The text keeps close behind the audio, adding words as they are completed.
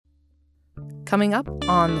Coming up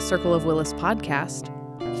on the Circle of Willis podcast,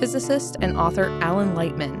 physicist and author Alan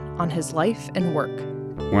Lightman on his life and work.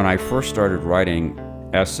 When I first started writing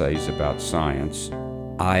essays about science,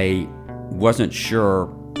 I wasn't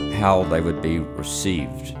sure how they would be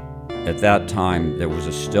received. At that time, there was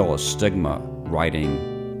still a stigma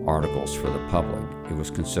writing articles for the public. It was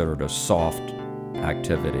considered a soft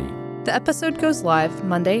activity. The episode goes live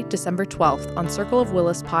Monday, December 12th on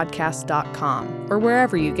circleofwillispodcast.com or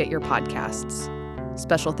wherever you get your podcasts.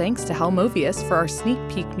 Special thanks to Helmovius for our sneak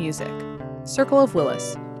peek music. Circle of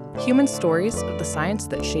Willis, human stories of the science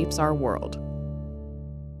that shapes our world.